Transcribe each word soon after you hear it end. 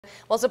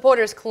While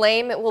supporters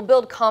claim it will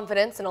build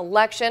confidence in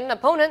election,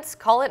 opponents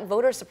call it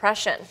voter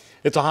suppression.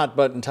 It's a hot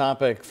button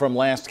topic from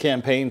last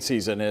campaign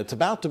season. It's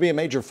about to be a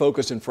major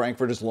focus in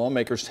Frankfort as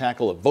lawmakers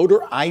tackle a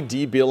voter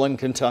ID bill in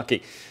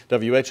Kentucky.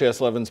 WHAS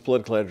 11's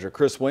political editor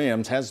Chris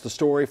Williams has the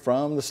story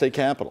from the state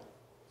capitol.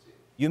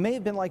 You may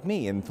have been like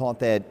me and thought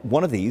that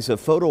one of these, a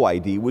photo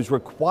ID, was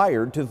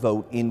required to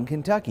vote in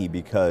Kentucky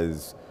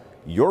because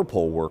your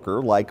poll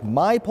worker, like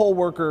my poll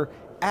worker,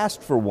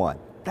 asked for one.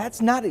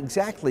 That's not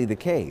exactly the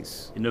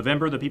case. In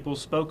November, the people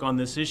spoke on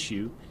this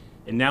issue,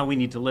 and now we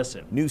need to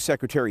listen. New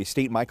Secretary of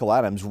State Michael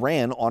Adams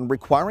ran on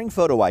requiring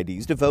photo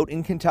IDs to vote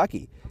in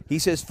Kentucky. He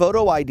says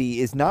photo ID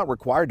is not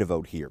required to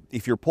vote here.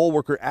 If your poll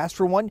worker asks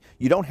for one,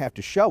 you don't have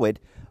to show it,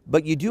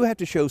 but you do have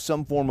to show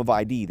some form of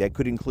ID that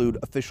could include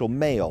official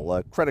mail,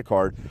 a credit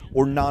card,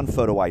 or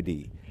non-photo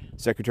ID.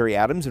 Secretary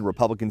Adams and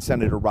Republican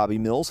Senator Robbie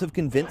Mills have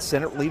convinced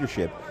Senate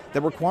leadership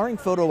that requiring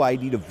photo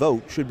ID to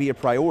vote should be a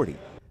priority.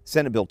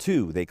 Senate Bill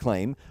 2, they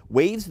claim,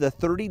 waives the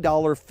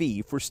 $30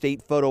 fee for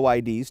state photo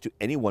IDs to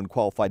anyone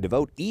qualified to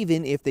vote,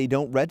 even if they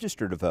don't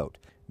register to vote.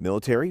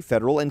 Military,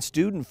 federal, and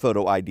student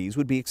photo IDs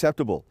would be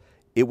acceptable.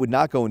 It would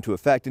not go into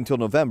effect until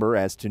November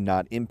as to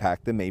not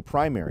impact the May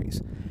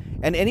primaries.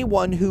 And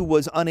anyone who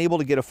was unable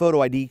to get a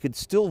photo ID could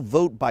still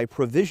vote by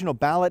provisional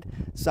ballot,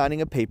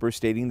 signing a paper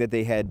stating that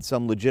they had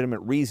some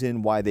legitimate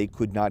reason why they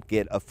could not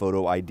get a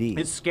photo ID.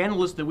 It's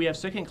scandalous that we have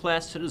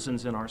second-class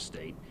citizens in our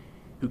state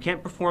who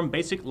can't perform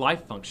basic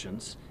life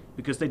functions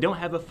because they don't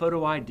have a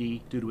photo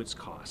ID due to its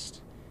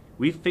cost.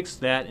 We've fixed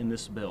that in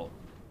this bill.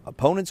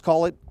 Opponents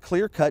call it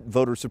clear-cut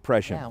voter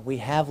suppression. Now, we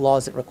have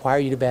laws that require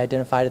you to be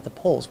identified at the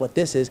polls. What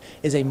this is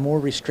a more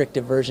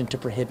restrictive version to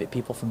prohibit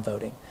people from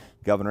voting.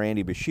 Governor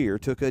Andy Beshear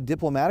took a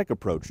diplomatic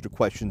approach to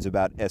questions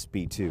about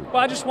SB 2. Well,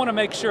 I just want to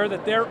make sure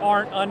that there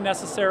aren't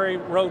unnecessary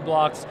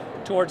roadblocks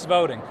towards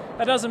voting.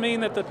 That doesn't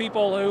mean that the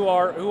people who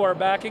are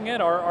backing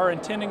it are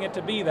intending it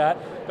to be that,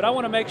 but I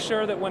want to make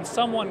sure that when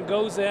someone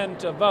goes in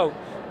to vote,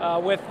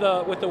 with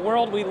the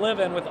world we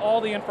live in, with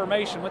all the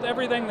information, with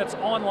everything that's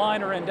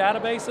online or in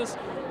databases,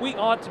 we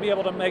ought to be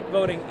able to make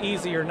voting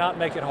easier, not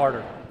make it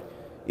harder.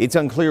 It's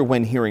unclear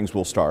when hearings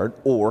will start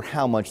or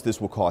how much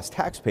this will cost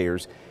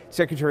taxpayers.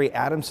 Secretary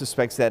Adams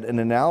suspects that an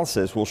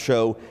analysis will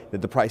show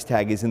that the price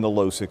tag is in the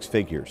low six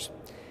figures.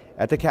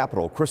 At the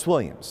Capitol, Chris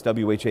Williams,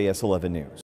 WHAS 11 News.